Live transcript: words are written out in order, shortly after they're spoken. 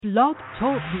Blog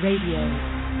Talk Radio.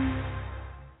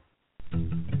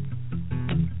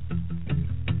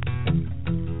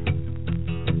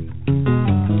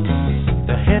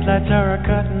 The headlights are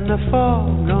a-cutting the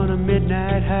fog on a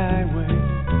midnight highway,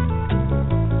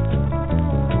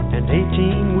 and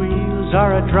 18 wheels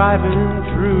are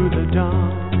a-driving through the dawn.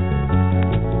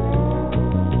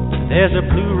 There's a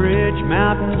Blue Ridge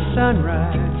Mountain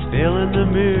sunrise filling the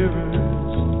mirrors,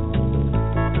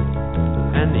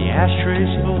 and the ashtray's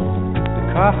full,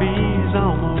 the coffee's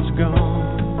almost gone,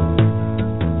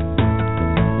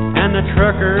 and the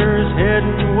trucker's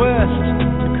heading west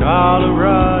to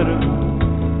Colorado,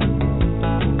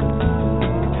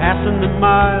 passing the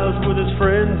miles with his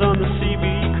friends on the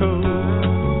CB coast.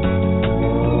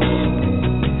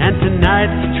 And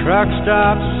tonight the truck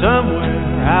stops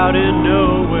somewhere out in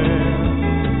nowhere,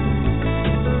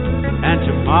 and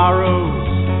tomorrow's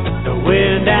the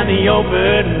wind and the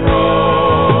open road.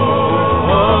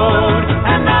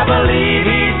 And I believe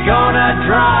he's gonna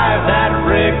drive that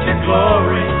rig to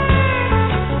glory,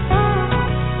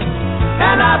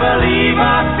 and I believe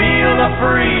I feel the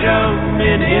freedom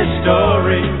in his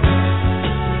story,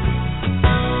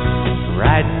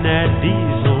 riding that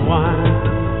diesel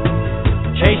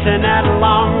wine, chasing that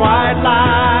long white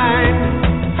line,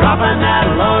 dropping that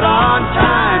load on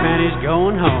time, and he's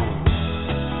going home.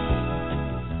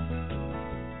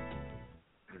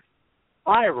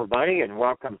 Hi, everybody, and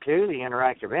welcome to the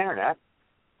Interactive Internet.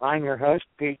 I'm your host,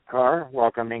 Pete Carr,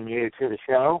 welcoming you to the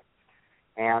show.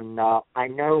 And I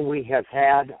know we have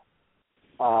had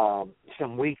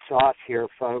some weeks off here,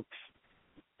 folks.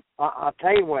 I'll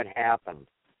tell you what happened.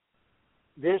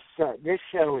 This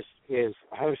show is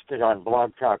hosted on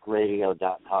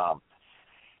blogtalkradio.com.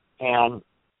 And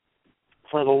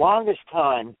for the longest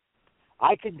time,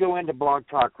 I could go into Blog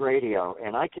Talk Radio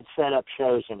and I could set up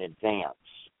shows in advance.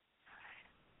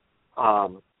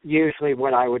 Usually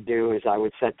what I would do is I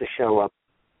would set the show up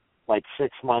like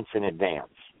 6 months in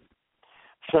advance,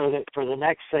 so that for the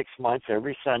next 6 months,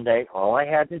 every Sunday, all I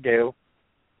had to do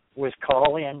was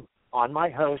call in on my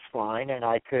host line and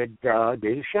I could do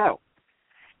the show.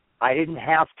 I didn't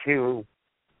have to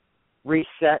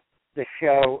reset the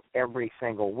show every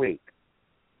single week.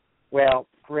 Well,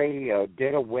 radio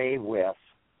did away with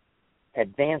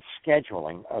advanced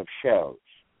scheduling of shows.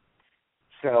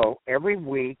 So every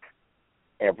week,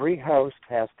 every host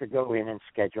has to go in and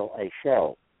schedule a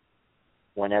show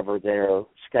whenever they're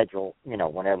scheduled,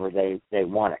 whenever they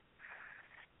want it.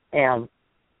 And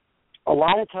a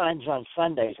lot of times on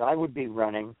Sundays, I would be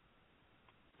running,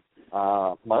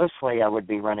 mostly I would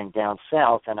be running down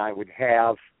south, and I would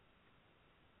have,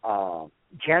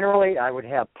 generally I would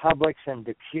have Publix in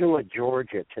Dacula,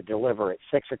 Georgia to deliver at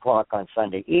 6 o'clock on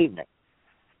Sunday evening.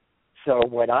 So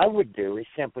what I would do is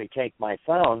simply take my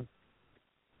phone.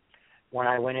 When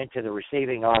I went into the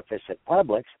receiving office at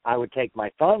Publix, I would take my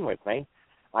phone with me,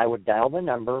 I would dial the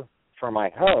number for my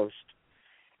host,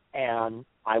 and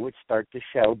I would start the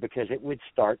show because it would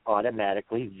start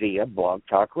automatically via Blog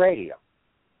Talk Radio.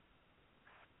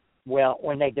 Well,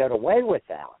 when they did away with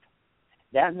that,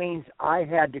 that means I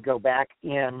had to go back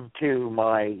into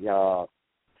my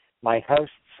my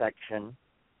host section,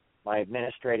 my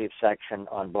administrative section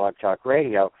on Blog Talk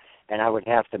Radio, and I would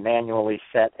have to manually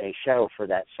set a show for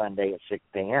that Sunday at 6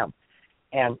 p.m.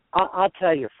 And I'll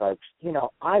tell you, folks,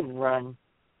 I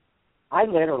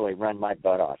literally run my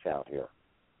butt off out here.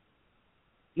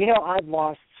 I've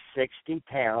lost 60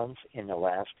 pounds in the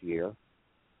last year,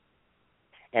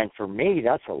 and for me,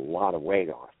 that's a lot of weight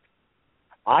off.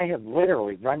 I have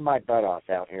literally run my butt off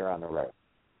out here on the road,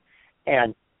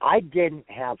 and I didn't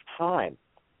have time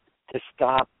to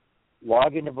stop,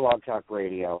 log into Blog Talk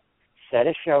Radio, set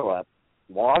a show up,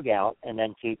 log out, and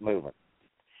then keep moving.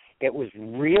 It was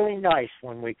really nice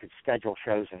when we could schedule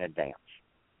shows in advance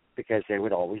because they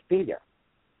would always be there.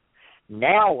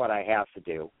 Now what I have to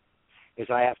do is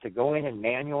I have to go in and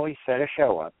manually set a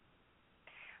show up.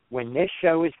 When this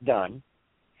show is done,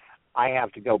 I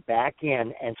have to go back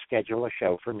in and schedule a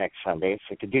show for next Sunday.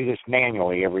 So to do this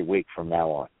manually every week from now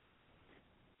on.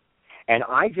 And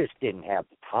I just didn't have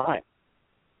the time.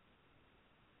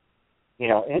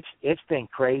 It's been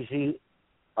crazy.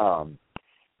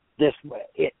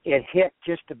 It hit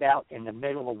just about in the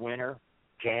middle of winter,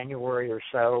 January or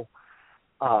so,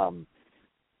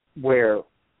 where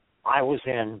I was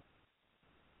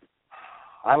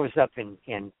up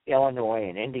in Illinois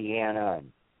and Indiana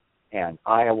and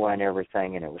Iowa and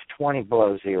everything, and it was 20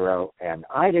 below zero, and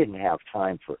I didn't have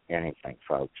time for anything,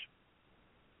 folks.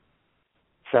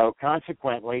 So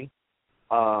consequently,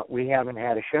 we haven't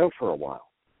had a show for a while.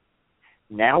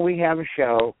 Now we have a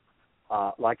show.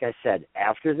 Like I said,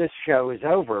 after this show is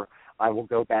over, I will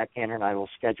go back in and I will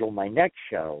schedule my next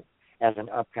show as an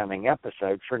upcoming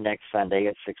episode for next Sunday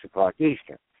at 6 o'clock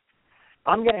Eastern.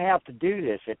 I'm going to have to do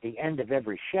this at the end of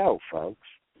every show, folks.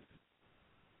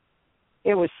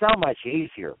 It was so much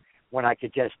easier when I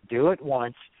could just do it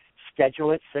once,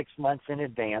 schedule it 6 months in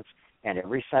advance, and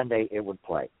every Sunday it would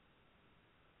play.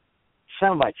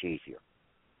 So much easier.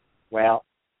 Well,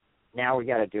 now we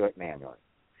got to do it manually.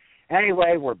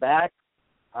 Anyway, we're back.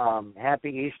 Happy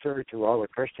Easter to all the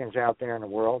Christians out there in the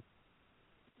world.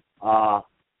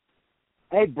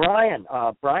 Hey, Brian.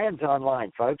 Brian's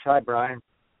online, folks. Hi, Brian.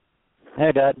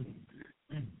 Hey, Dad.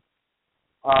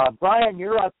 Brian,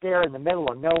 you're up there in the middle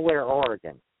of nowhere,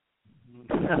 Oregon.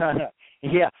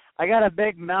 Yeah, I got a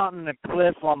big mountain and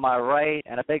cliff on my right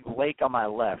and a big lake on my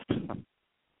left.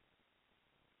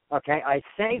 Okay, I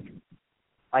think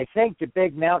the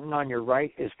big mountain on your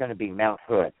right is going to be Mount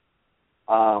Hood.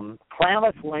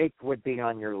 Klamath Lake would be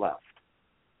on your left.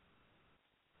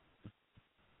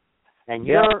 And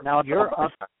you're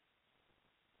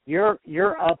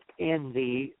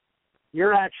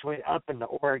actually up in the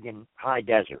Oregon high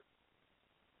desert.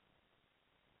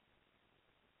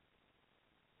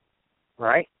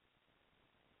 Right?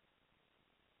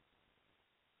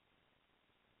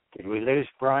 Did we lose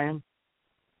Brian?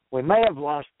 We may have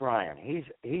lost Brian.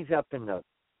 He's up in the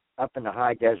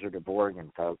high desert of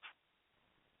Oregon, folks.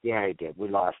 Yeah, he did. We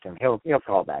lost him. He'll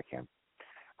call back in.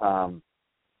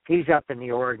 He's up in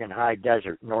the Oregon high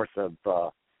desert north of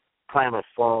Klamath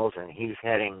Falls, and he's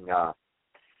heading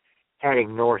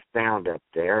northbound up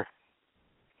there.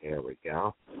 Here we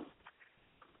go.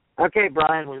 Okay,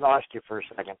 Brian, we lost you for a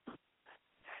second.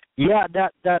 Yeah,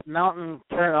 that mountain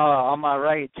on my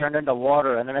right turned into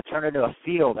water, and then it turned into a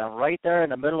field, and right there in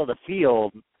the middle of the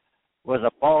field was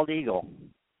a bald eagle.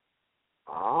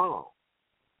 Oh,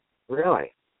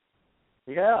 really?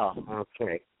 Yeah.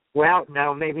 Okay. Well,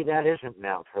 no, maybe that isn't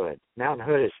Mount Hood. Mount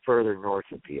Hood is further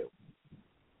north of you.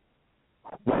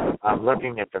 I'm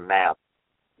looking at the map.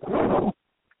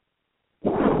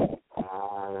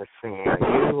 Let's see here.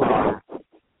 You are...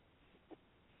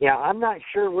 Yeah, I'm not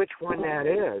sure which one that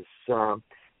is.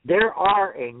 There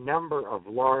are a number of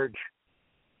large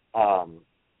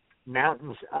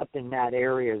mountains up in that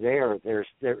area there. There's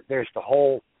the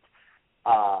whole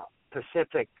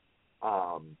Pacific,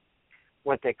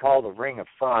 what they call the Ring of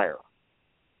Fire.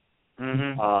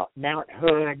 Mm-hmm. Mount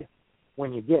Hood,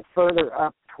 when you get further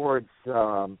up towards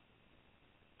the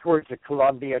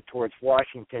Columbia, towards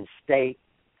Washington State,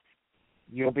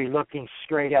 you'll be looking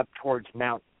straight up towards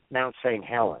Mount St.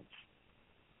 Helens.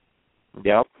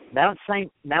 Yep. Mount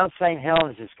St.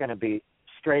 Helens is going to be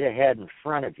straight ahead in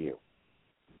front of you.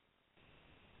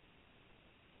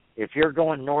 If you're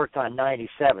going north on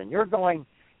 97, you're going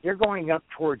up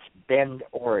towards Bend,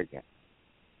 Oregon.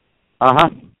 Uh-huh.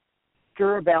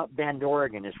 Sure about Bend,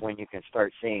 Oregon is when you can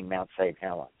start seeing Mount St.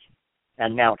 Helens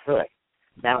and Mount Hood.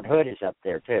 Mount Hood is up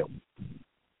there too.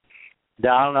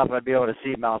 Yeah, I don't know if I'd be able to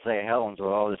see Mount St. Helens with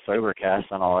all this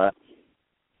overcast and all that.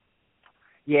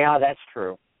 Yeah, that's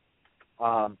true.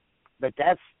 But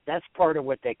that's part of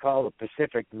what they call the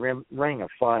Pacific Ring of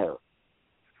Fire.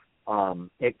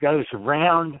 It goes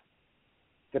around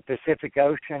the Pacific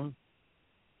Ocean,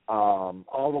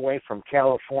 all the way from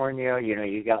California. You know,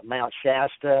 you got Mount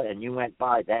Shasta, and you went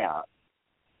by that.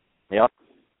 Yep.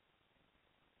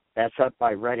 That's up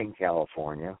by Redding,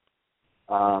 California.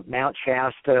 Mount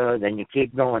Shasta, then you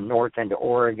keep going north into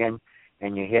Oregon,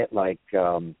 and you hit like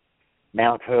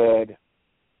Mount Hood,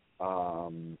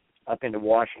 up into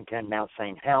Washington, Mount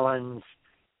St. Helens.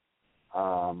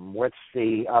 What's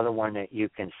the other one that you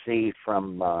can see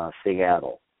from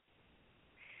Seattle?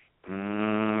 I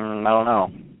don't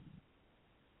know.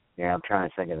 Yeah, I'm trying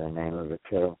to think of the name of it,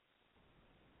 too.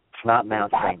 It's not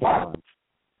Mount St. Helens.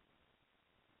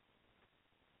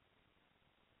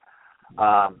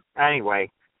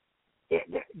 Anyway,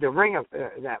 the ring of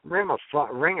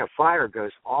fire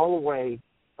goes all the way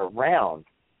around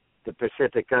the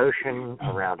Pacific Ocean,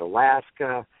 around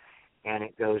Alaska, and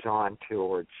it goes on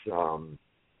towards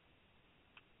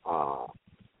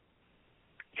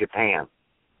Japan.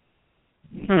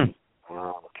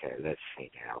 Okay, let's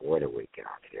see now. What do we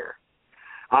got here?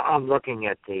 I'm looking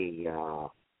at the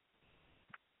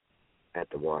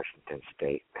Washington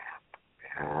State map.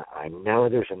 I know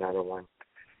there's another one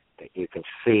that you can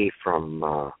see from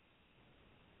Mount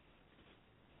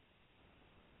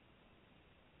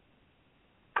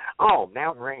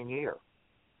Rainier.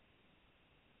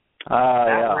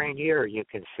 Mount Rainier you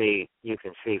can see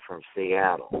from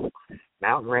Seattle.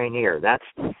 Mount Rainier.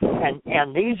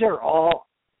 And these are all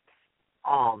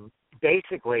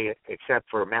basically, except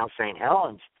for Mount St.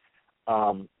 Helens,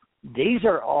 these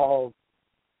are all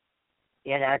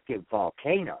inactive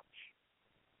volcanoes.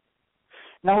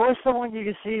 Now, what's the one you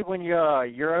can see when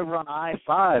you're over on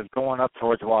I-5 going up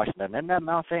towards Washington? Isn't that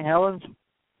Mount St. Helens?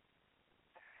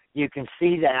 You can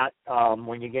see that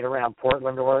when you get around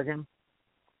Portland, Oregon.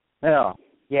 Yeah.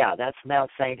 Yeah, that's Mount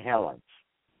St. Helens.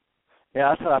 Yeah,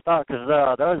 that's what I thought, because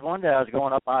there was one day I was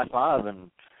going up I-5,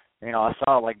 and, I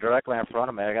saw it, like, directly in front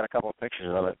of me. I got a couple of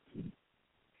pictures of it.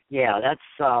 Yeah, that's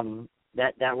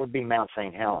that would be Mount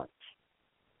St. Helens.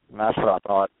 And that's what I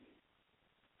thought.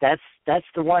 That's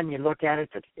the one you look at it.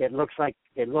 It looks like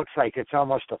it's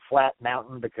almost a flat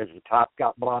mountain because the top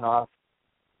got blown off.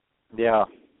 Yeah.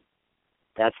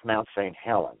 That's Mount St.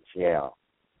 Helens. Yeah.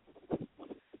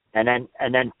 And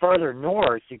then further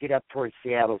north, you get up towards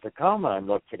Seattle, Tacoma, and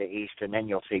look to the east, and then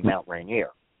you'll see Mount Rainier.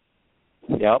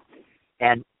 Yep.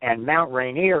 And Mount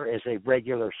Rainier is a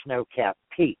regular snow-capped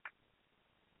peak.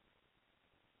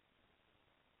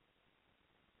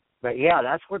 But yeah,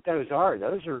 that's what those are.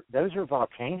 Those are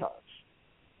volcanoes.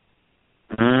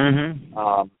 Mm-hmm.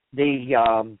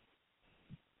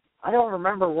 I don't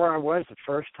remember where I was the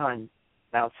first time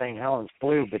Mount St. Helens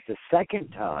blew, but the second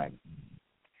time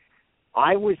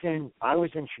I was in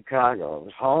Chicago. I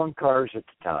was hauling cars at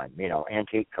the time,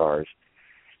 antique cars,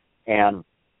 and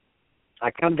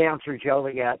I come down through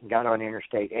Joliet and got on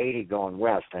Interstate 80 going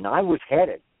west, and I was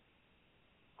headed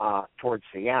towards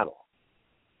Seattle.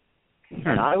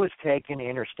 And I was taking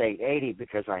Interstate 80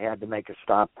 because I had to make a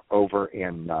stop over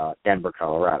in Denver,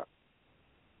 Colorado.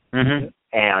 Mm-hmm.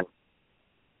 And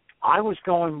I was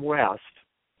going west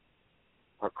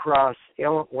across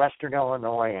western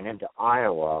Illinois and into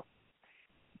Iowa,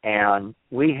 and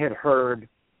we had heard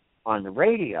on the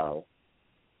radio,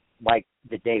 like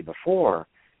the day before,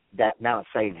 that Mount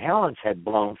St. Helens had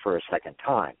blown for a second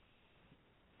time.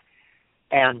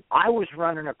 And I was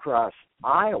running across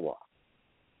Iowa,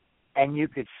 and you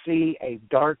could see a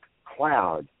dark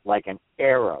cloud like an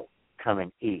arrow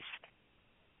coming east.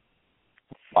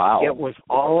 Wow! It was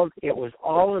all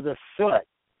of the soot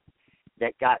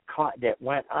that got caught, that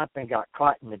went up and got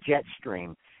caught in the jet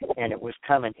stream, and it was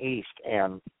coming east.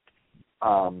 And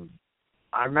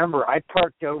I remember I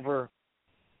parked over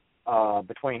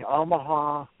between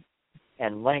Omaha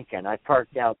and Lincoln. I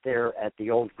parked out there at the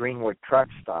old Greenwood truck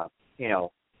stop.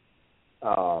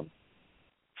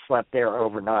 Slept there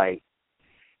overnight,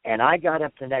 and I got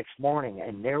up the next morning,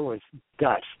 and there was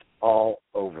dust all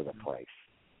over the place.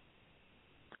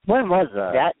 When was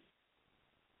that?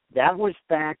 That was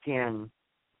back in,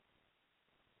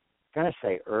 I'm going to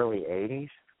say early 80s,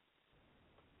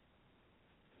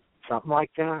 something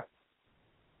like that.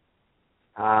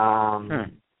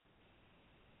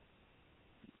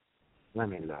 Let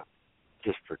me look,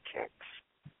 just for kicks.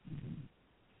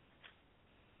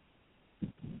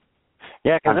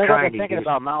 Yeah, because I got thinking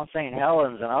about Mount St.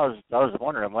 Helens, and I was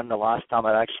wondering when the last time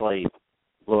it actually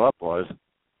blew up was.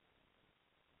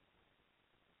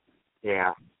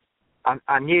 Yeah,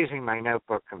 I'm using my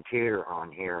notebook computer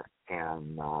on here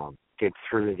and did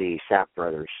through the Sapp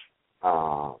Brothers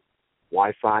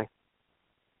Wi-Fi.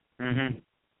 Mm-hmm.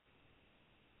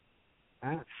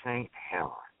 Mount St.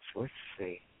 Helens. Let's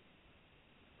see.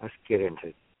 Let's get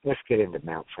into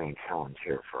Mount St. Helens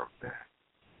here for a bit.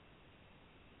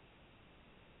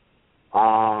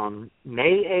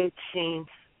 May 18th,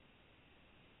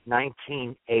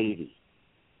 1980.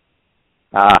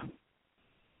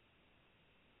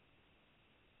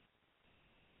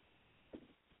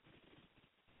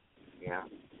 Yeah,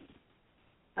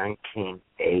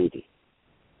 1980.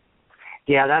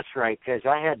 Yeah, that's right, because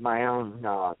I had my own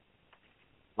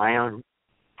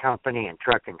company and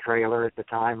truck and trailer at the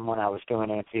time when I was doing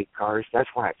antique cars. That's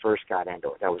when I first got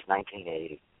into it. That was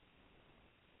 1980.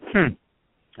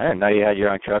 I didn't know you had your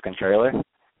own truck and trailer.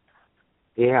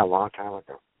 Yeah, a long time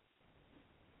ago.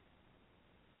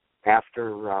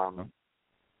 After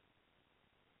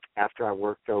I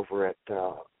worked over at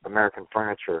American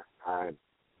Furniture, I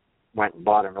went and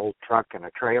bought an old truck and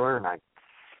a trailer, and I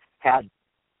had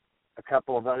a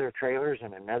couple of other trailers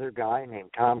and another guy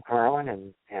named Tom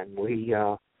Carlin, and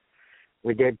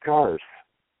we did cars.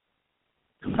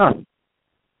 Huh.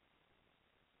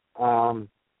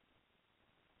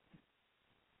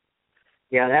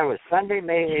 Yeah, that was Sunday,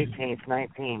 May 18th,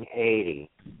 1980.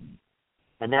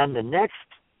 And then the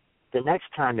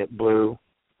next time it blew,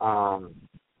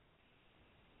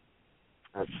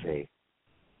 let's see.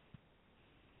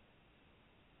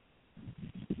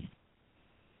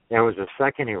 There was a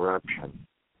second eruption.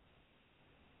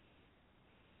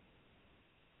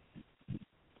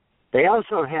 They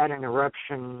also had an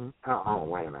eruption,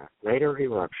 wait a minute, later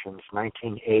eruptions,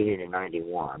 1980 to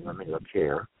 91. Let me look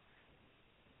here.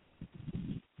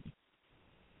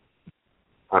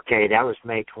 Okay, that was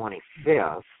May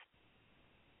 25th,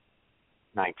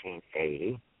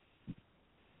 1980.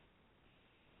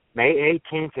 May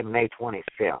 18th and May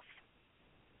 25th.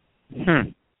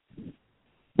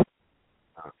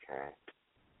 Okay.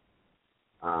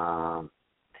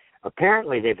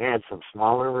 Apparently they've had some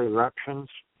smaller eruptions.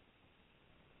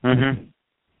 The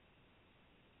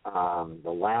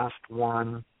last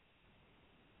one,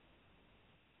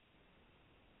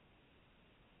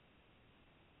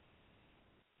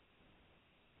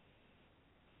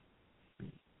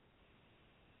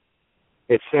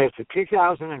 it says the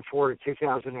 2004 to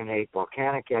 2008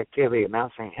 volcanic activity at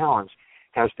Mount St. Helens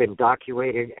has been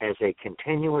documented as a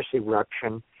continuous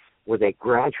eruption with a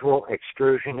gradual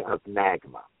extrusion of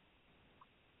magma.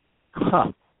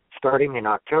 Starting in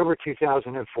October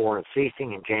 2004 and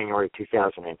ceasing in January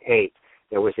 2008,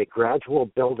 there was a gradual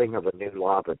building of a new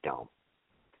lava dome.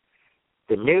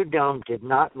 The new dome did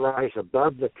not rise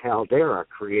above the caldera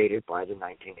created by the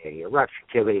 1980 eruption.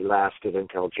 Activity lasted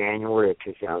until January of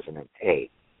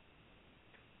 2008.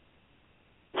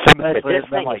 So basically, it's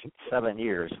been like 7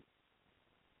 years.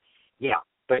 Yeah,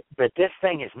 but this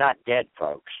thing is not dead,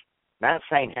 folks. Mount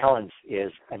St. Helens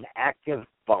is an active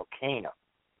volcano.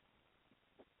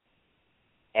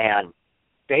 And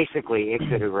basically, it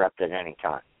could erupt at any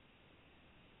time.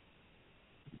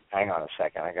 Hang on a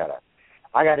second. I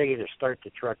gotta either start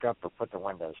the truck up or put the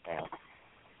windows down.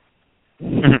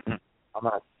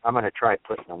 I'm gonna try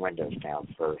putting the windows down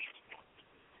first.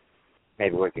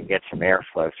 Maybe we can get some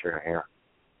airflow through here.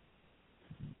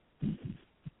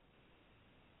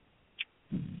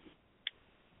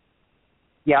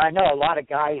 Yeah, I know a lot of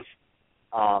guys,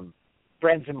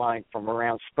 friends of mine from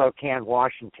around Spokane,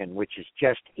 Washington, which is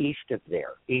just east of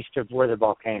there, east of where the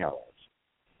volcano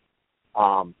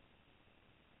is.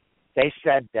 They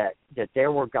said that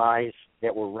there were guys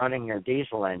that were running their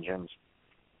diesel engines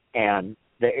and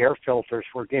the air filters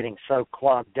were getting so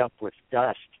clogged up with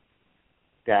dust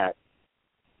that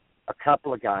a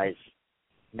couple of guys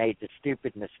made the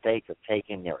stupid mistake of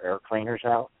taking their air cleaners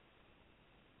out,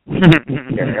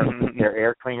 their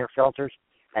air cleaner filters.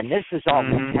 And this is all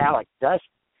metallic dust.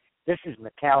 This is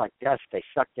metallic dust. They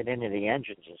sucked it into the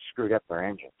engines and screwed up their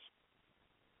engines.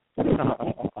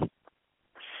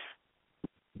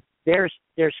 There's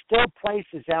still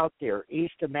places out there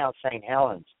east of Mount St.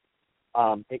 Helens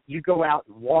that you go out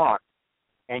and walk,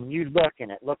 and you look,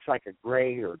 and it looks like a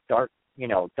gray or dark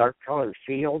colored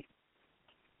field.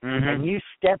 And you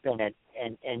step in it,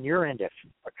 and you're into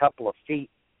a couple of feet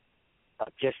of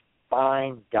just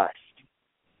fine dust.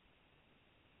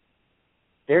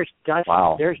 There's dust.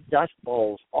 Wow. There's dust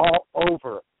bowls all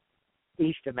over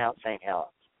east of Mount St.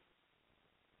 Helens.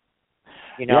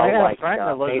 You know, I got like a friend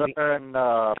that lives up there in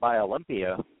by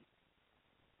Olympia.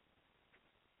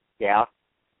 Yeah.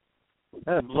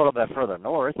 A little bit further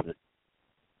north. But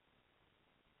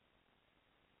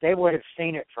they would have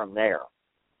seen it from there.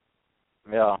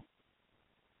 Yeah.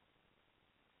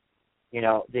 You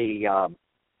know, the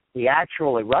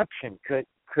actual eruption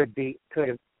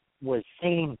was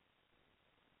seen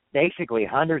basically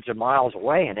hundreds of miles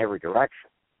away in every direction.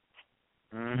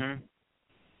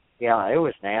 Yeah, it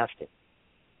was nasty.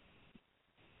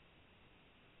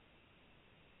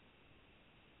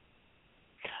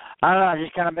 I don't know, it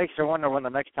just kind of makes you wonder when the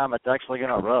next time it's actually going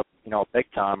to erupt, big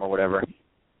time or whatever.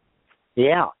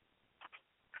 Yeah.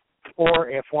 Or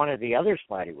if one of the others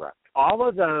might erupt. All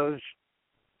of those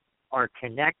are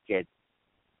connected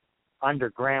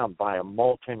underground by a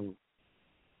molten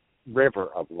river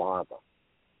of lava.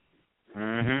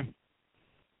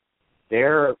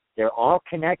 They're all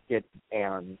connected,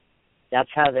 and that's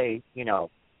how they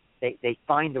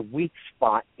find a weak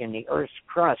spot in the Earth's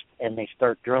crust, and they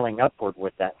start drilling upward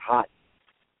with that hot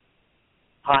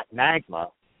magma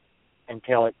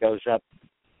until it goes up,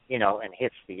 and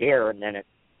hits the air, and then it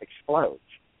explodes.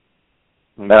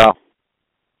 No.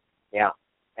 Yeah,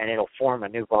 and it'll form a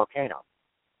new volcano.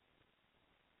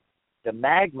 The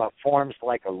magma forms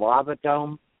like a lava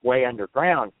dome way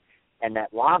underground, and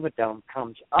that lava dome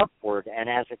comes upward, and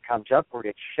as it comes upward,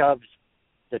 it shoves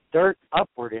the dirt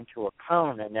upward into a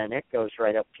cone, and then it goes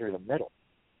right up through the middle.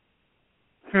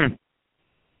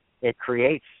 It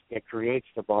creates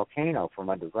the volcano from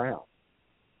underground.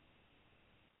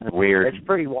 That's weird. It's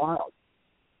pretty wild.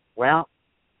 Well,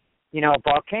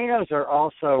 volcanoes are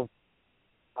also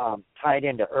tied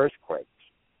into earthquakes,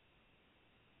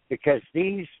 because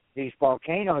these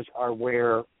volcanoes are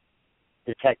where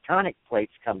the tectonic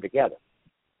plates come together.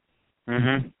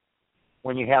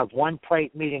 When you have one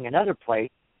plate meeting another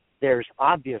plate, there's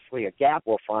obviously a gap.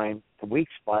 We'll find the weak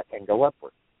spot and go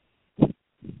upward.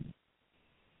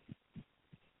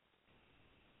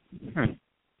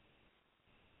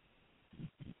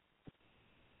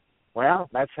 Well,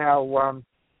 that's how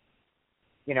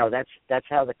that's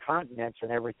how the continents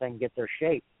and everything get their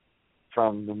shape,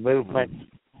 from the movement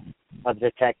of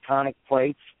the tectonic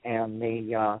plates and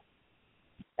the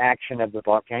action of the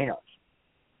volcanoes.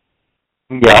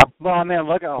 Yeah. Well, I mean,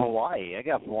 look at Hawaii. They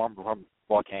got formed from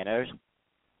volcanoes.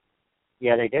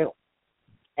 Yeah, they do.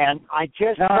 And I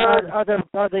just Now, heard... are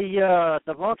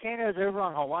the volcanoes over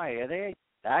on Hawaii, are they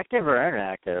active or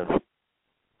inactive?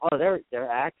 Oh, they're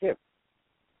active.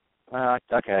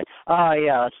 Okay.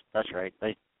 Yeah, that's right.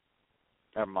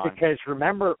 Never mind. Because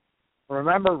remember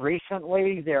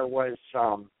recently there was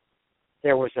a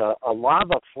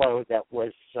lava flow that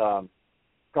was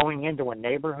going into a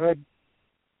neighborhood.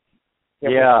 It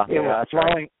was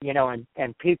flowing, right.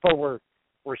 And people were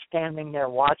standing there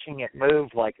watching it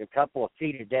move like a couple of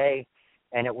feet a day,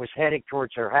 and it was heading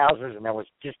towards their houses, and there was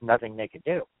just nothing they could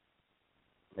do.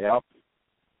 Yep.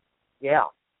 Yeah.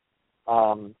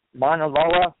 Mauna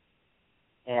Loa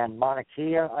and Mauna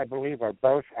Kea, I believe, are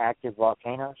both active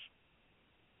volcanoes.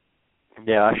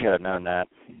 Yeah, I should have known that.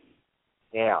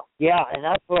 Yeah, and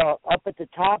up at the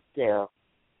top there,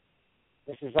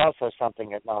 this is also something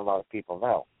that not a lot of people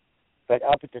know, but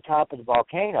up at the top of the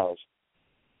volcanoes,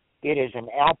 it is an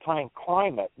alpine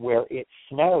climate where it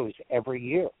snows every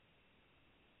year.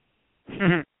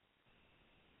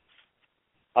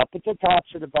 Up at the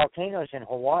tops of the volcanoes in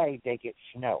Hawaii, they get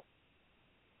snow.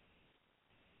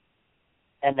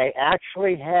 And they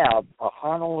actually have a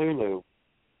Honolulu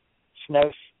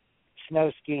snow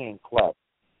skiing club.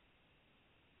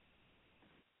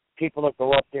 People that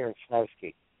go up there and snow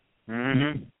ski.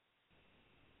 Mm-hmm.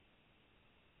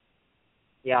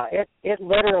 Yeah, it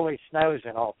literally snows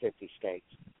in all 50 states.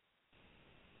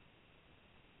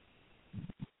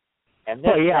 And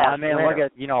well, yeah, I mean, look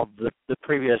at the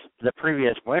previous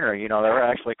winter. They were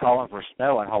actually calling for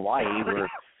snow in Hawaii. Where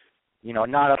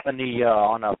not up in the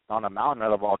on a mountain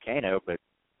or the volcano, but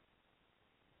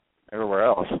everywhere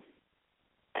else.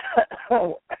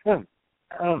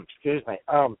 Excuse me.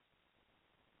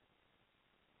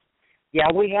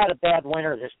 Yeah, we had a bad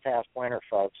winter this past winter,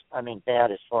 folks. I mean,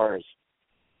 bad as far as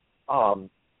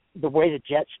the way the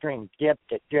jet stream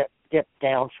dipped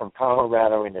down from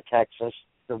Colorado into Texas.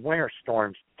 The winter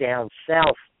storms down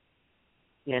south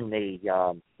in the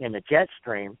jet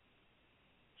stream.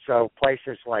 So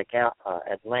places like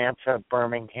Atlanta,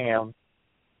 Birmingham,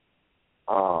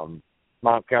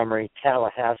 Montgomery,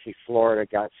 Tallahassee, Florida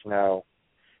got snow.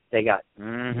 They got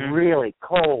really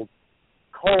cold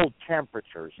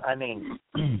temperatures. I mean,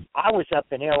 I was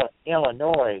up in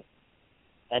Illinois,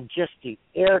 and just the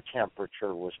air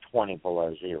temperature was 20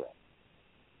 below zero.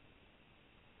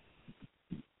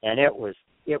 And it was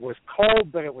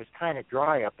cold, but it was kind of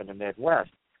dry up in the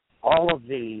Midwest. All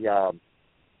the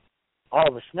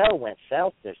snow went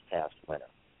south this past winter.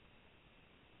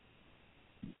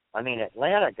 I mean,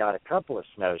 Atlanta got a couple of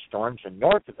snowstorms, and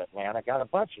north of Atlanta got a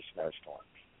bunch of snowstorms.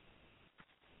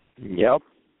 Yep.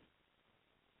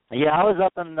 Yeah, I was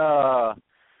up in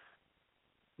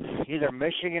either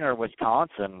Michigan or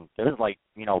Wisconsin. It was like,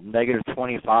 negative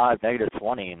 25, negative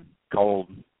 20 and cold.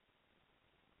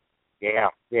 Yeah,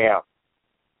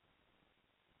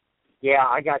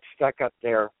 I got stuck up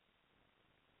there.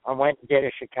 I went and did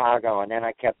a Chicago, and then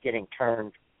I kept getting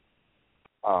turned,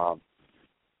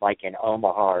 like in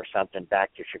Omaha or something,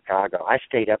 back to Chicago. I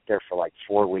stayed up there for like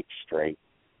 4 weeks straight.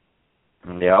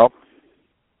 Yep.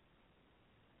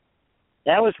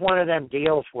 That was one of them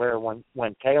deals where when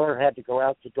Taylor had to go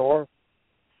out the door,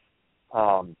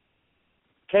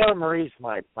 Taylor Marie's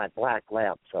my black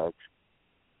lab, folks.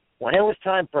 When it was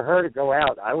time for her to go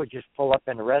out, I would just pull up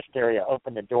in the rest area,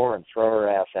 open the door, and throw her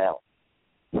ass out.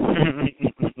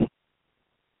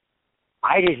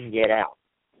 I didn't get out.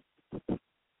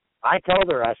 I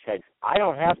told her, I said, I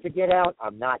don't have to get out.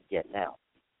 I'm not getting out.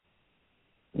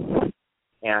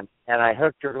 And I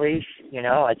hooked her leash.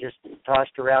 I just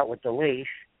tossed her out with the leash,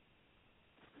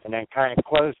 and then kind of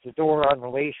closed the door on the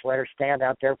leash, let her stand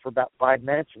out there for about 5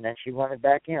 minutes, and then she wanted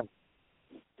back in.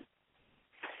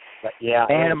 But yeah,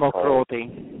 animal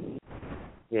cruelty.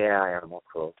 Yeah, animal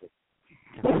cruelty.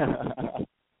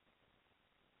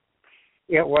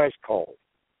 It was cold.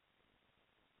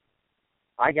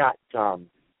 I got a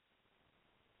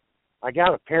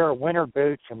pair of winter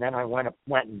boots, and then I went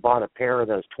and bought a pair of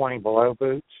those 20 below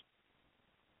boots.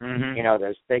 Mm-hmm.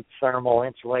 Those big thermal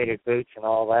insulated boots and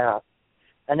all that.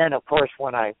 And then, of course,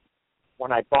 when I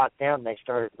bought them, they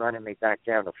started running me back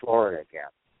down to Florida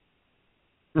again.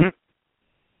 Mm-hmm.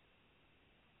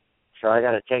 So I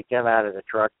got to take them out of the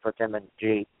truck, put them in the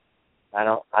Jeep. I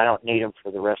don't need them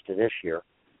for the rest of this year.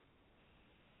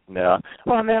 Yeah.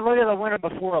 Well, I mean, look at the winter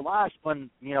before last when,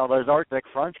 those Arctic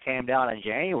fronts came down in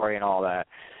January and all that.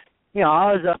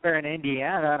 I was up there in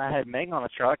Indiana and I had Ming on the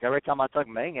truck. Every time I took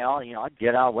Ming out, I'd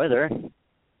get out with her.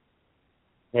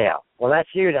 Yeah. Well, that's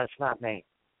you. That's not me.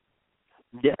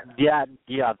 Yeah,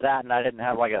 that, and I didn't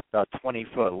have like a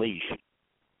 20-foot leash.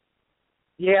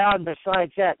 Yeah, and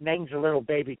besides that, Ming's a little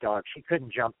baby dog. She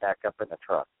couldn't jump back up in the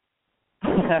truck.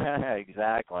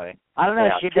 Exactly. I don't know.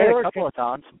 Yeah, She did a couple of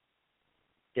times.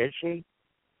 Did she?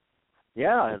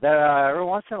 Yeah. Every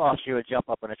once in a while she would jump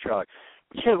up in a truck.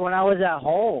 Shit, when I was at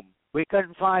home, we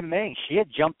couldn't find Ming. She had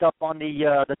jumped up on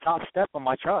the top step of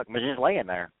my truck and was just laying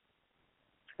there.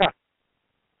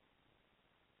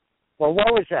 Well,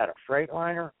 what was that, a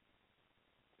Freightliner?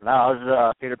 No, it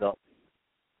was Peterbilt.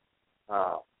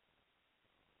 Oh.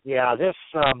 Yeah,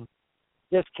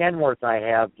 this Kenworth I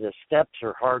have, the steps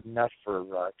are hard enough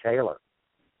for Taylor.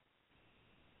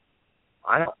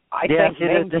 I think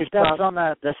the steps on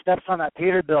that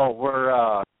Peterbilt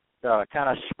were kind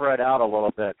of spread out a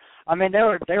little bit. I mean,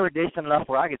 they were decent enough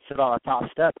where I could sit on a top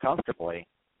step comfortably.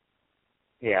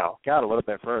 Yeah. Got a little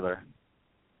bit further.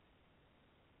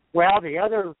 Well, the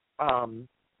other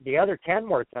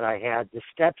Kenworth that I had, the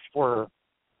steps were,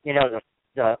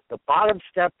 the bottom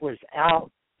step was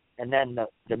out, and then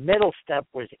the middle step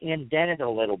was indented a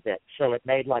little bit, so it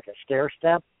made like a stair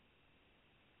step.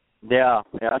 Yeah,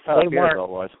 that's how the Peterbilt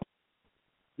was.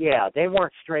 Yeah, they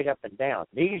weren't straight up and down.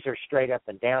 These are straight up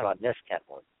and down on this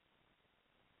Kenworth.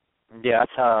 Yeah,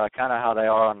 that's kind of how they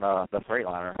are on the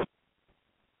Freightliner.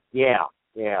 Yeah.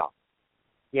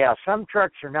 Yeah, some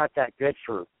trucks are not that good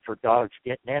for dogs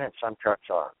getting in, and some trucks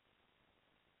are.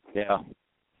 Yeah.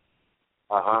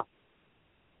 Uh-huh.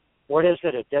 What is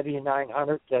it, a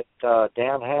W900 that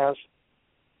Dan has?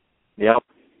 Yep.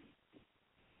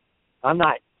 I'm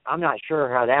not sure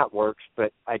how that works,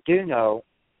 but I do know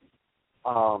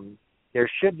there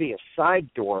should be a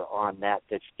side door on that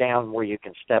that's down where you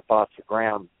can step off the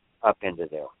ground up into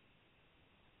there.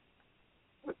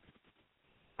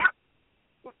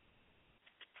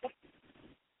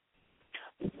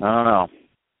 I don't know.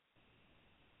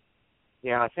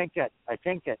 Yeah, I think that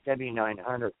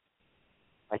W900,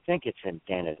 I think it's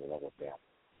indented a little bit.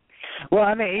 Well,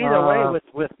 I mean, either way,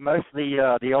 with most of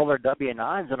the older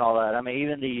W9s and all that, I mean,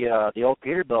 even the old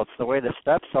Peterbilts, the way the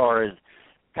steps are is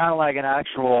kind of like an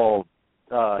actual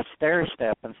stair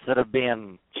step instead of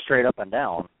being straight up and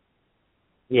down.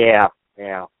 Yeah.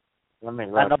 Let me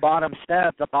look. And the bottom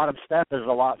step is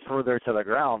a lot further to the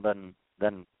ground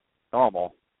than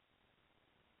normal.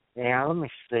 Yeah, let me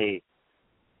see.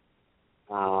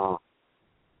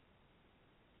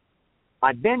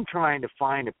 I've been trying to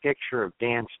find a picture of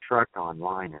Dan's truck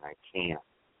online, and I can't.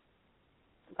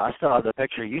 I still have the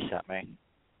picture you sent me.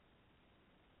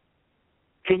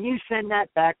 Can you send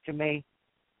that back to me?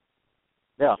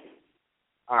 Yeah.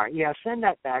 All right. Yeah, send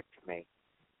that back to me,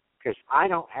 because I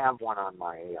don't have one on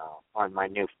my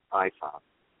new iPhone.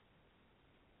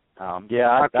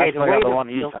 Yeah, okay, that's the one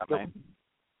you sent me.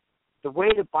 The way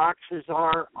the boxes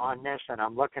are on this, and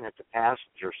I'm looking at the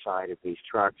passenger side of these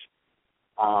trucks,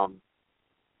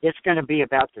 it's going to be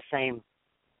about the same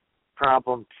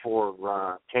problem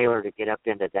for Taylor to get up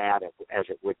into that as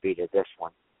it would be to this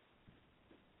one.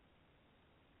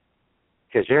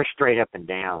 Because they're straight up and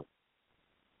down.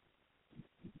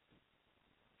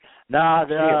 No,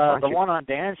 the one on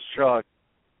Dan's truck,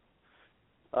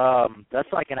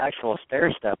 that's like an actual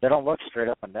stair step. They don't look straight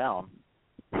up and down.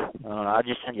 I don't know. I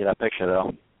just sent you that picture,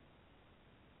 though.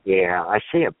 Yeah, I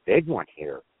see a big one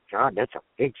here. God, that's a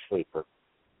big sleeper.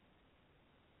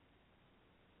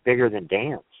 Bigger than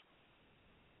Dan's.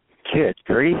 Good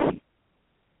grief.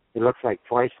 It looks like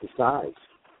twice the size.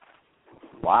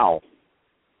 Wow.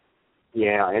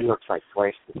 Yeah, it looks like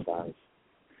twice the size.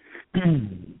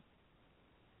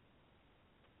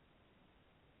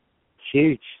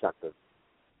 Huge sucker.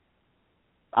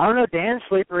 I don't know. Dan's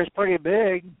sleeper is pretty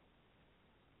big.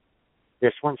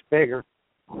 This one's bigger.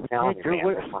 I'm telling you,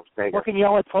 man, this one's bigger. What can you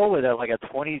only pull with it? Like a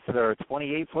 20 or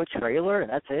 28-foot trailer, and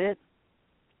that's it?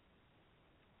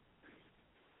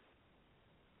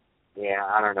 Yeah,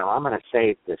 I don't know. I'm going to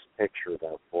save this picture,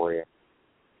 though, for you.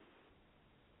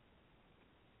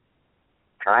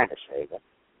 Trying to save it.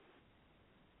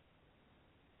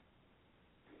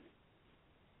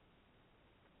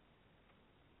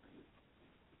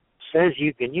 Says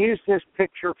you can use this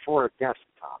picture for a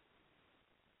desktop.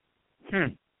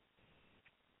 I'm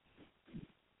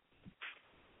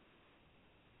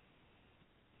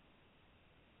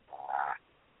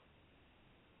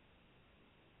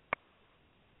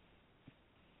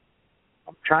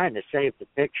trying to save the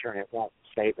picture and it won't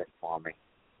save it for me.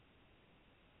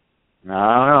 No,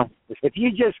 I don't know. If you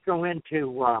just go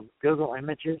into Google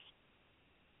Images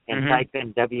and type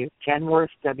in Kenworth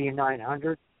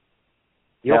W900,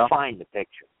 you'll find the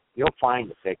picture. You'll find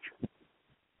the picture.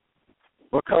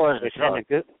 What color is it's in a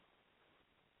good.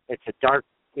 It's a dark.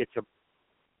 It's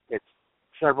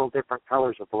several different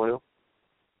colors of blue.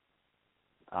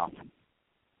 Oh.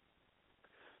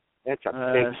 It's a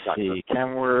big sucker. Let's see,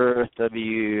 Kenworth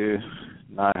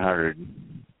W900.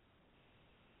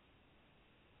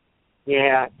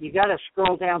 Yeah, you got to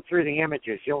scroll down through the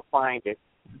images. You'll find it.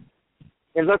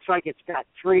 It looks like it's got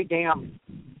 350-gallon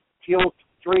fuel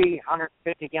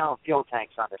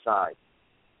tanks on the side.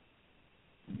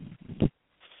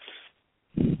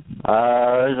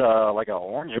 There's like an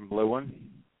orange and blue one.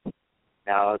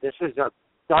 No, this is a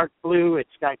dark blue. It's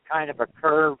got kind of a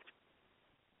curved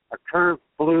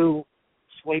blue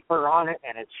sweeper on it,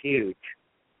 and it's huge.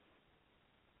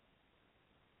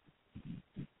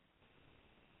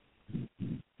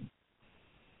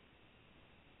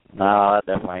 No, that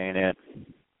definitely ain't it.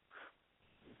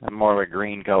 I'm more of a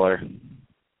green color.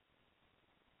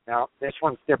 No, this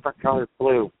one's different colored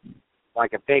blue,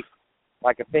 like a big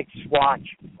swatch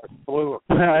of blue.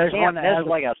 There's one that has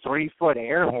like a 3-foot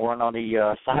air horn on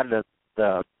the side of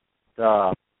the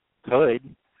hood.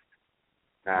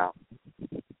 No.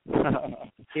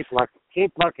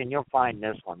 Keep looking. You'll find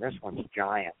this one. This one's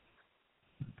giant.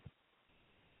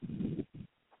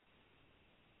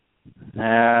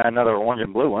 Another orange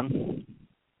and blue one.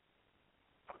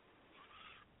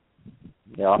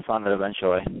 Yeah, I'll find it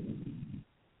eventually.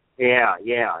 Yeah,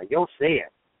 you'll see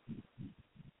it.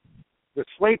 The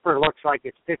sleeper looks like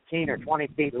it's 15 or 20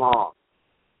 feet long.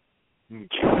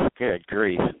 Good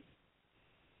grief.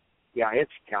 Yeah,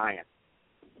 it's giant.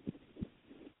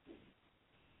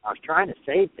 I was trying to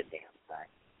save the damn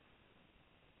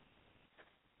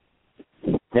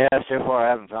thing. Yeah, so far I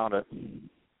haven't found it.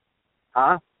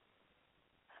 Huh?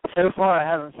 So far I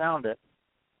haven't found it.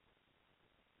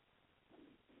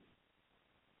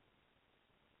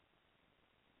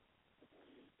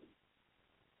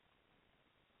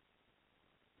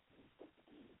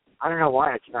 I don't know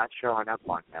why it's not showing up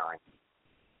on mine.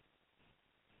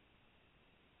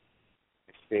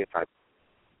 Let's see if I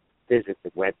visit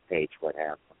the web page, what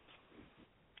happens.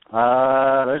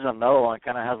 There's another one.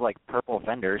 Kind of has like purple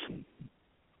fenders.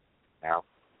 No.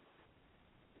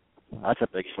 That's a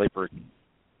big sleeper.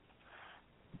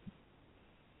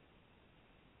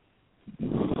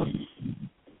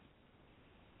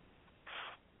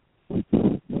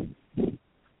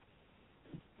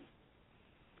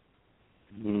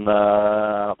 No,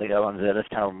 I don't think that one's it. It's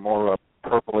kind of more of a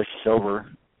purplish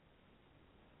silver.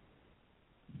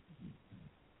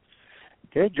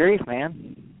 Good grief,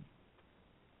 man.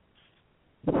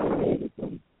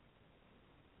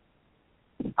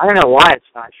 I don't know why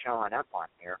it's not showing up on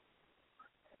here.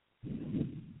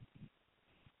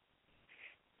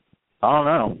 I don't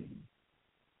know.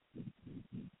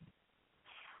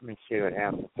 Let me see what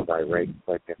happens if I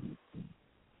right-click it.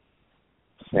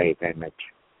 Save image.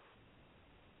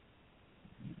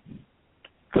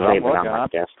 Save it on my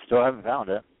desktop. Still haven't found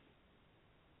it.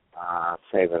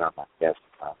 Save it on my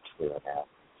desktop. See what happens.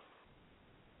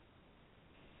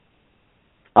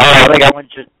 Oh, I think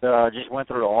I just went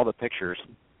through all the pictures.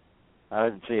 I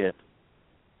didn't see it.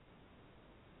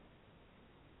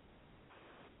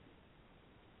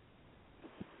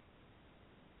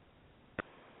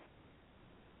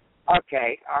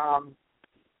 Okay.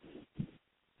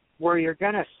 Where you're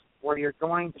going to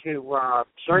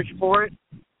search for it.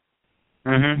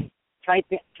 Mhm. Type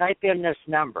in this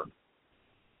number.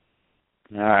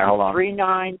 All right, hold on.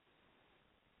 39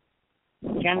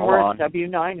 Kenworth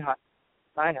W900.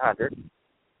 I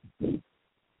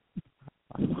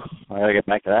gotta get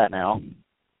back to that now.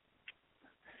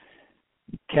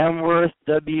 Kenworth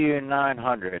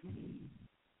W900.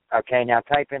 Okay, now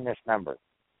type in this number.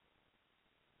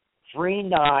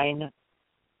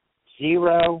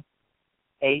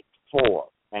 39084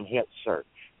 and hit search.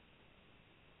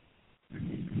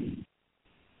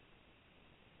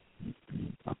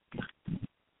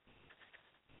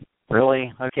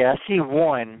 Really? Okay, I see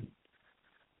one.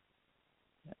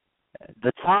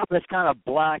 The top is kind of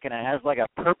black and it has like a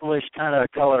purplish kind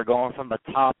of color going from the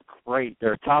top right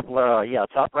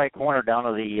corner down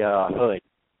to the hood.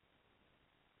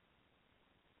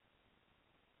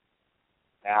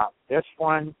 Now, this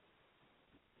one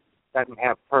doesn't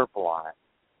have purple on it.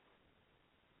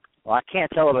 Well, I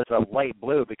can't tell if it's a light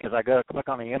blue because I go to click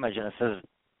on the image and it says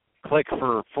click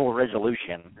for full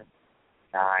resolution.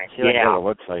 Nice. See, I go to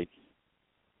the website.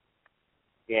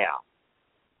 Yeah.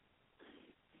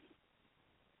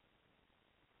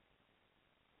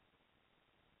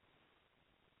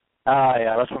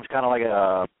 Yeah, this one's kind of like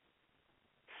a.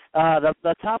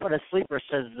 The top of the sleeper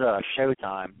says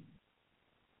Showtime.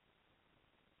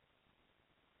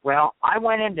 Well, I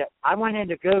went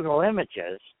into Google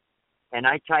Images, and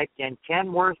I typed in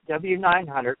Kenworth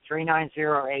W900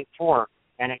 39084,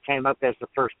 and it came up as the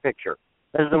first picture.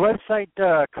 Is the website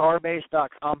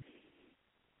carbase.com?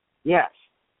 Yes.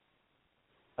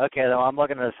 Okay, then I'm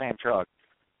looking at the same truck.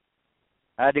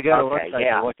 I had to go to the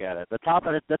website to look at it. The top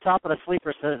of the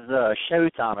sleeper says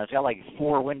Showtime. It's got like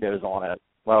 4 windows on it.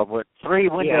 Well, with 3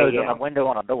 windows and a window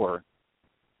on a door.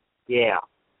 Yeah.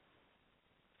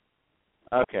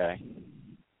 Okay.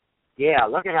 Yeah,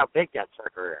 look at how big that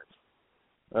sucker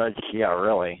is. Yeah,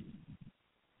 really.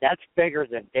 That's bigger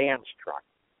than Dan's truck.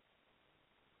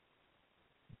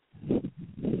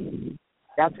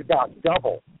 That's about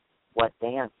double what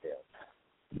Dan's is.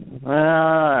 All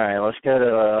right, let's go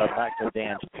to back to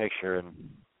Dan's picture and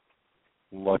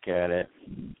look at it.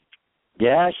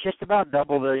 Yeah, it's just about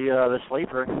double the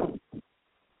sleeper.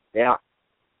 Yeah.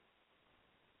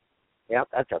 Yep,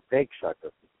 that's a big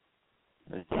sucker.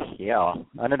 Yeah,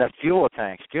 under the fuel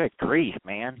tanks. Good grief,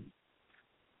 man.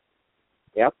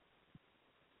 Yep.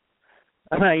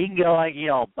 I mean, you can go like,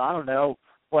 I don't know,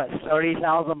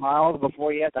 30,000 miles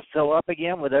before you have to fill up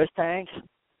again with those tanks?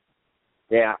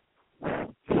 Yeah.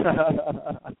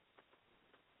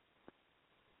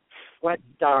 What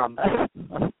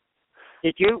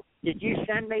did you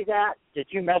send me that? Did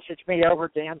you message me over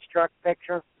Dan's truck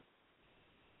picture?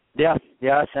 Yeah,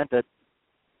 I sent it.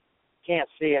 Can't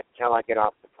see it until I get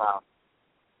off the phone.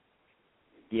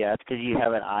 Yeah, it's because you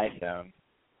have an iPhone.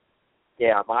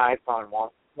 Yeah, my iPhone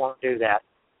won't do that.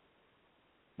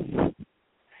 You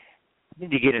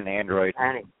need to get an Android.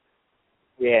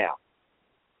 Yeah.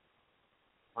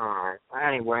 All right.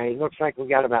 Anyway, looks like we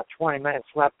got about 20 minutes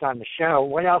left on the show.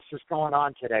 What else is going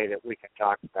on today that we can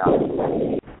talk about?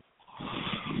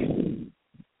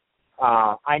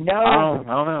 I know. I don't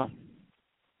know.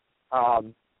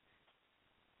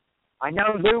 I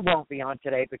know Lou won't be on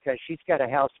today because she's got a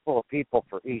house full of people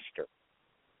for Easter.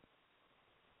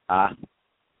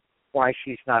 Why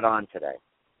she's not on today?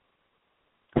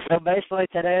 So basically,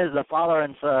 today is the father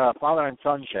and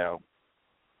son show.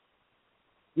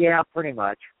 Yeah, pretty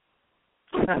much.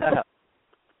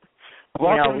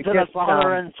 Welcome to the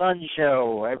Father and Son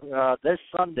show this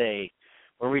Sunday,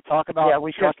 where we talk about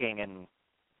trucking and.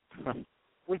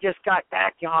 We just got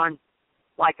back on.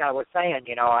 Like I was saying,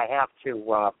 I have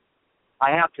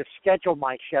to schedule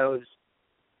my shows.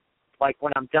 Like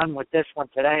when I'm done with this one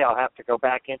today, I'll have to go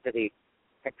back into the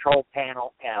control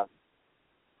panel and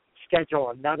schedule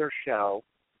another show.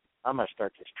 I'm gonna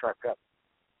start this truck up.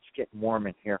 It's getting warm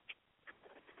in here.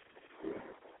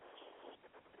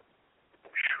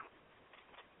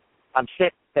 I'm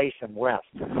sitting facing west.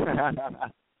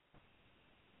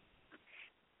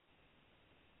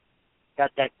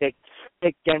 Got that big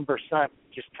Denver sun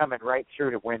just coming right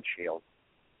through the windshield.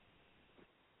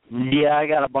 Yeah, I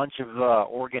got a bunch of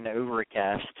Oregon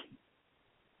overcast.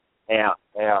 Yeah.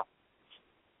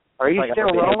 Are you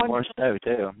still rolling? More snow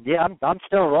too. Yeah, I'm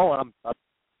still rolling.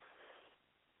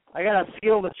 I got to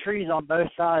seal the trees on both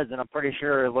sides, and I'm pretty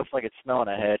sure it looks like it's snowing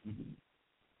ahead.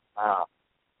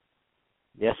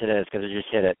 Yes, it is, because it just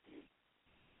hit it.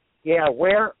 Yeah,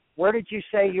 where did you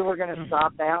say you were going to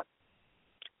stop at?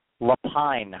 La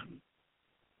Pine.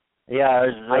 Yeah,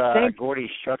 there's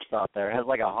Gordy's truck stop there. It has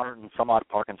like 100 and some odd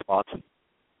parking spots.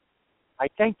 I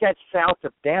think that's south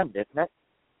of Bend, isn't it?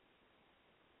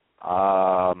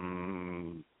 I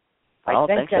don't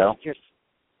think so.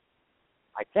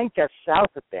 I think that's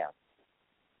south of Bend.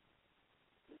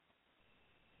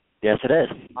 Yes, it is.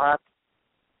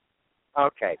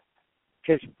 Okay.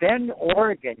 Because Bend,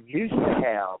 Oregon used to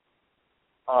have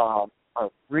a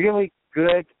really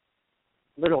good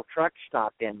little truck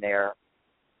stop in there,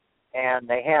 and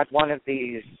they had one of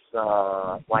these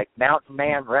like Mountain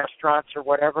Man restaurants or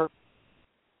whatever.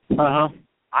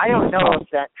 I don't know if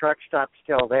that truck stop's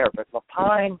still there, but La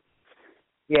Pine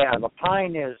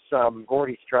is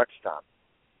Gordy's truck stop.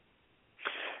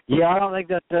 Yeah, I don't think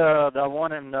that the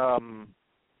one in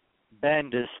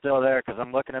Bend is still there because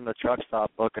I'm looking in the truck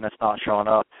stop book and it's not showing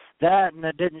up. That and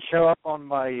it didn't show up on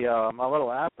my my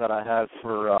little app that I have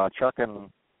for truck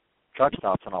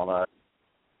stops and all that.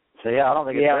 So yeah, I don't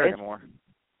think it's there anymore.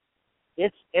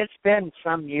 It's been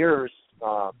some years.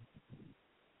 I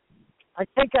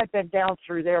think I've been down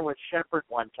through there with Shepherd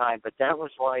one time, but that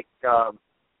was like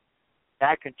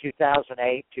back in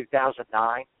 2008,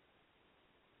 2009.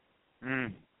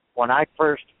 When I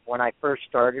first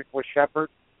started with Shepherd.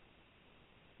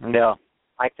 Yeah.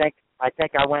 I think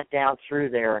I went down through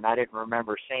there and I didn't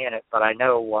remember seeing it, but I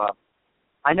know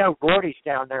I know Gordy's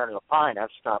down there in La Pine. I've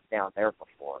stopped down there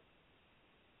before.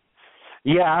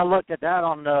 Yeah, I looked at that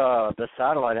on the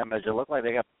satellite image. It looked like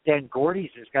they got. Then Gordy's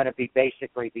is going to be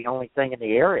basically the only thing in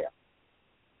the area.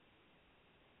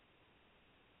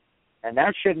 And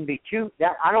that shouldn't be too,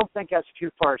 I don't think that's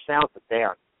too far south of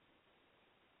there.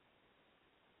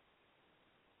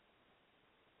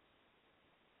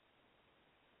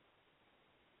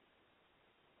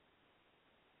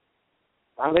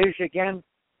 I lose you again.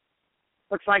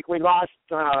 Looks like we lost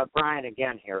Brian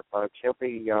again here, folks. He'll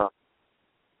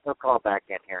call back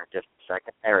in here in just a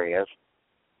second. There he is.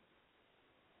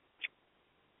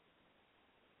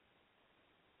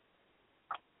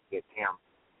 Get him.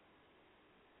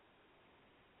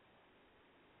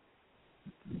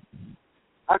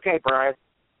 Okay, Brian.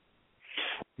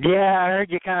 Yeah, I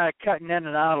heard you kind of cutting in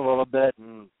and out a little bit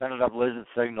and ended up losing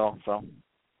signal. So.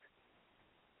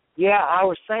 Yeah, I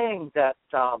was saying that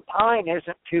Pine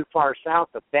isn't too far south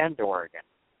of Bend, Oregon.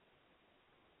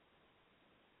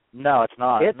 No, it's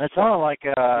not. It's only like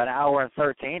an hour and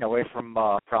 13 away from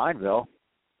Prineville.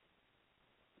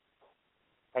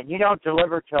 And you don't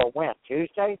deliver till when?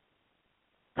 Tuesday?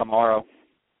 Tomorrow.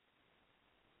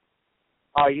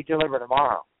 Oh, you deliver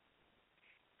tomorrow.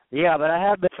 Yeah, but I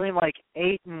have between like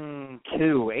 8 and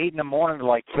 2, 8 in the morning to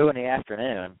like 2 in the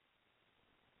afternoon.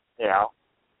 Yeah.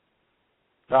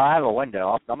 So I have a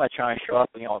window. I'm going to try and show up,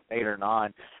 at 8 or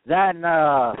 9. Then,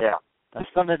 yeah. I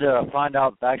still need to find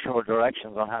out the actual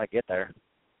directions on how to get there.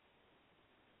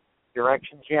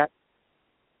 Directions yet?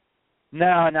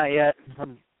 No, not yet. I've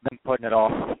been putting it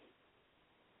off.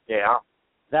 Yeah.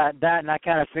 That, and I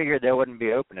kind of figured they wouldn't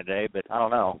be open today, but I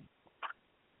don't know.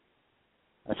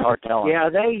 It's hard telling. Yeah,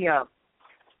 they.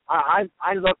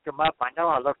 I looked them up. I know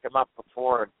I looked them up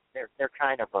before. They're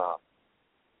kind of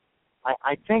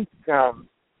I think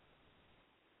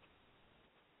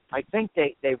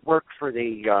they work for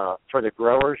the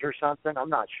growers or something. I'm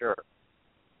not sure.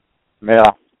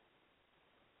 Yeah.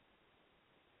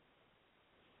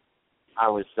 I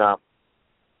was.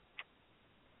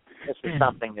 This is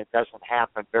something that doesn't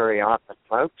happen very often,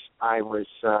 folks. I was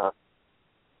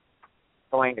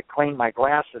going to clean my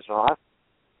glasses off,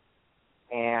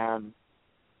 and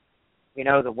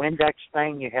the Windex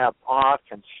thing you have off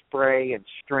and spray and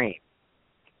stream.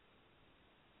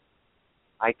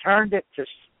 I turned it to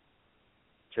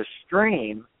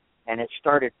stream, and it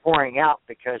started pouring out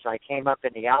because I came up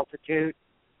in the altitude.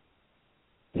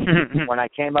 When I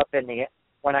came up in the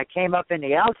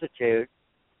altitude,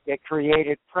 it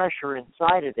created pressure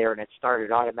inside of there, and it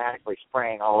started automatically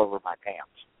spraying all over my pants.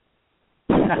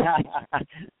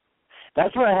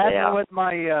 That's what happened with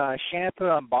my shampoo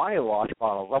and body wash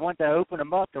bottles. I went to open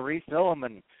them up to refill them,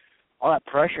 and all that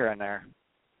pressure in there.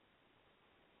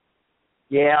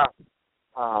 Yeah.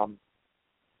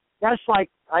 That's like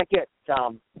I get.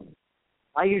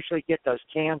 I usually get those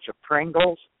cans of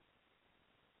Pringles,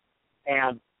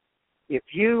 and if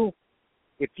you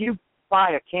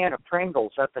buy a can of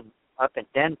Pringles up in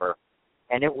Denver,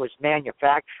 and it was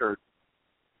manufactured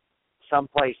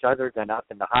someplace other than up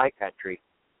in the high country,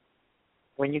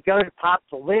 when you go to pop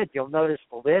the lid, you'll notice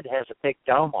the lid has a big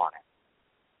dome on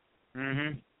it.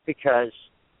 Mm-hmm. Because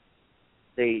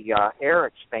the air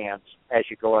expands as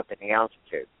you go up in the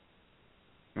altitude.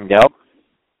 Yep.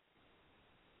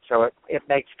 So it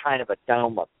makes kind of a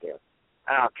dome up there.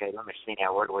 Okay, let me see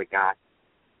now. What do we got?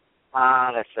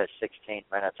 That says 16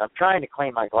 minutes. I'm trying to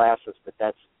clean my glasses, but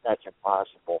that's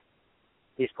impossible.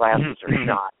 These glasses are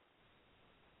shot.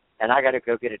 And I got to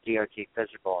go get a DOT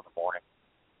physical in the morning.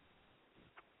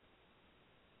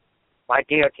 My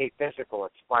DOT physical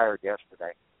expired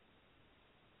yesterday.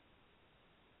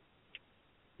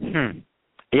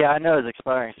 Yeah, I know it's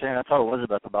expiring soon. I told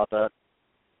Elizabeth about that.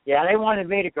 Yeah, they wanted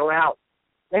me to go out.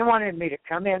 They wanted me to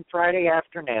come in Friday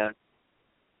afternoon,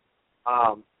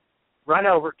 run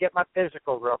over, get my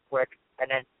physical real quick,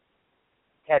 and then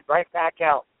head right back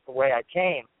out the way I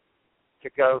came to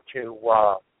go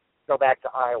back to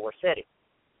Iowa City.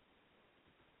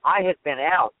 I had been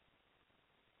out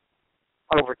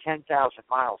over 10,000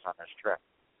 miles on this trip.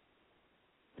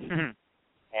 And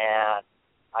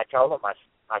I told them, I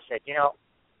said,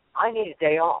 I need a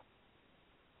day off.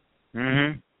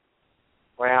 Mm-hmm.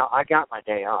 Well, I got my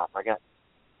day off. I got,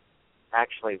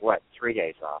 3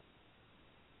 days off.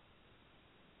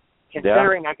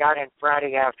 Considering I got in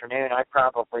Friday afternoon,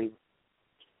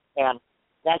 and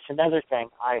that's another thing.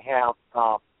 I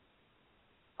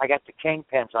got the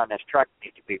kingpins on this truck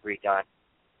need to be redone.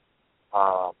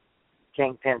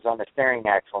 Kingpins on the steering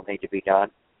axle need to be done.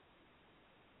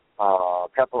 A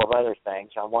couple of other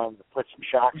things. I wanted to put some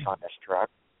shocks on this truck.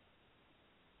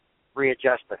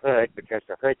 readjust the hood because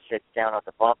the hood sits down on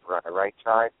the bumper on the right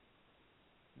side.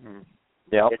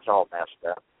 Yep. It's all messed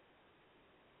up.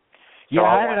 Yeah, So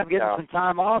I ended up getting some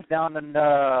time off down in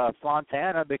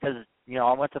Fontana because,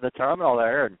 I went to the terminal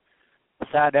there and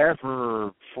sat there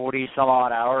for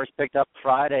 40-some-odd hours, picked up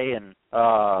Friday, and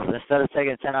instead of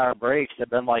taking 10-hour breaks, they've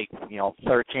been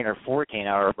 13 or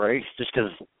 14-hour breaks just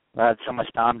because I had so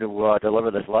much time to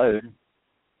deliver this load.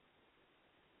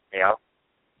 Yeah.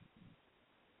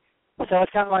 So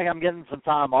it's kind of like I'm getting some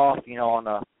time off,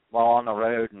 while on the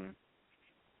road and,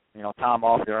 time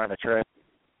off during the trip.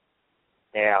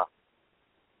 Yeah.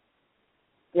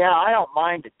 Yeah, I don't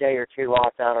mind a day or two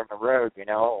off out on the road,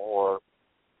 or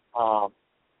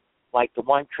like the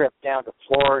one trip down to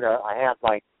Florida, I had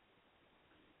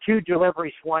 2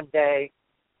 deliveries one day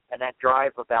and then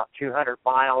drive about 200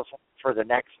 miles for the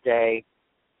next day.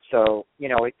 So,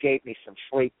 it gave me some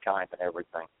sleep time and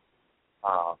everything.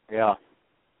 Yeah.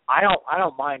 I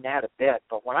don't mind that a bit,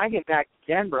 but when I get back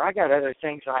to Denver, I got other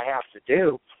things I have to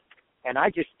do, and I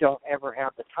just don't ever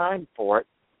have the time for it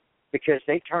because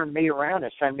they turn me around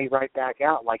and send me right back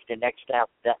out the next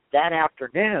that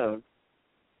afternoon.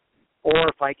 Or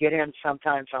if I get in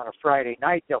sometimes on a Friday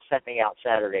night, they'll send me out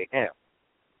Saturday noon.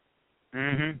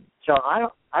 Mhm. So I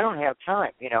don't have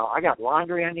time. I got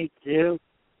laundry I need to do.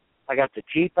 I got the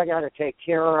Jeep I got to take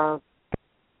care of.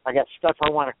 I got stuff I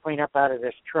want to clean up out of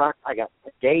this truck. I got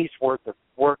a day's worth of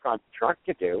work on the truck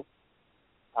to do,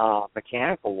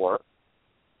 mechanical work.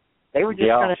 They were just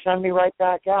going to send me right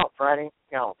back out Friday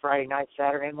night,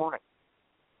 Saturday morning.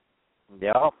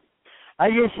 Yeah. I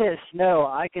just hit snow.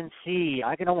 I can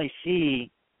only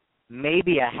see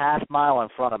maybe a half mile in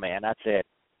front of me, and that's it.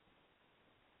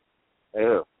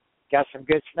 Ooh. Got some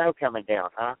good snow coming down,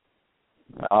 huh?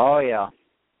 Oh, yeah.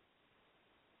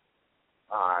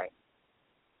 All right.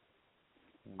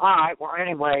 Well,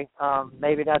 anyway,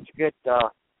 maybe that's a good.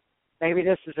 Maybe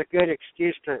this is a good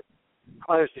excuse to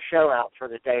close the show out for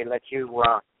the day. Let you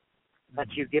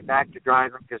get back to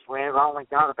driving because we've only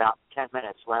got about 10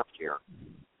 minutes left here.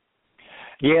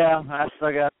 Yeah, I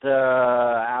still got an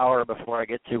hour before I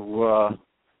get to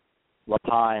La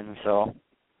Pine. So.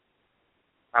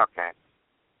 Okay.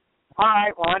 All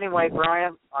right. Well, anyway,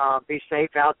 Brian, be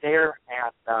safe out there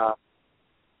and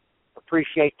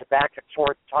appreciate the back and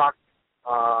forth talk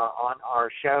on our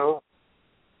show.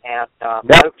 And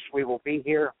folks, we will be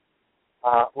here.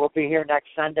 We'll be here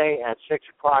next Sunday at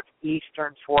 6:00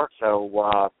 Eastern,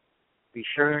 so be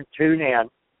sure and tune in.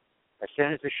 As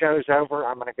soon as the show's over,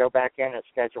 I'm going to go back in and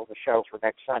schedule the show for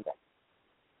next Sunday.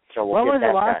 So we'll when get was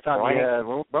that the last done.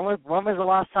 time when was the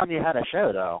last time you had a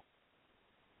show, though?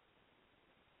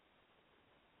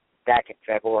 Back in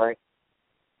February.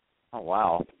 Oh,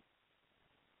 wow.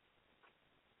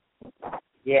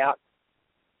 Yeah,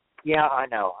 I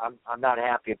know. I'm not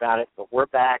happy about it, but we're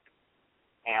back,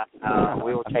 and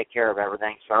we will take care of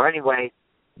everything. So anyway,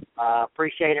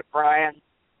 appreciate it, Brian.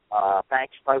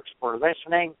 Thanks, folks, for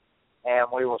listening, and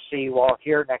we will see you all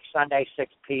here next Sunday,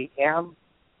 6 p.m.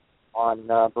 on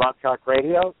Blog Talk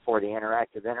Radio for the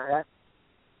Interactive Internet.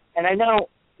 And I know,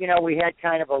 we had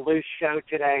kind of a loose show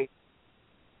today.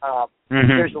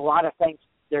 There's a lot of things.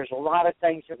 There's a lot of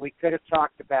things that we could have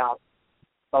talked about,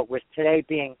 but with today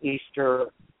being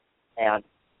Easter and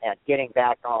getting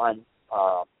back on,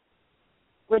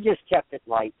 we just kept it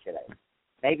light today.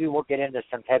 Maybe we'll get into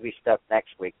some heavy stuff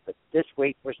next week, but this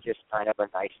week was just kind of a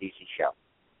nice, easy show.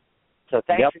 So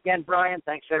thanks again, Brian.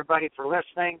 Thanks, everybody, for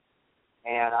listening.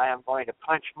 And I am going to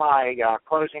punch my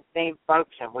closing theme,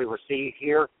 folks, and we will see you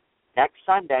here next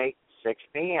Sunday, 6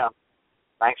 p.m.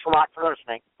 Thanks a lot for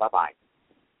listening. Bye-bye.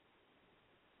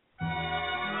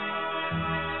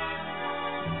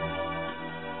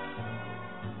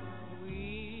 We'll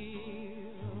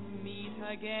meet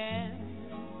again.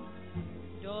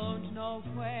 Don't know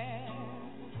where,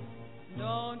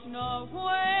 don't know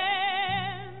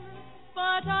when,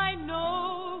 but I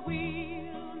know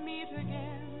we'll meet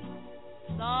again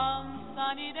some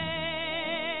sunny day.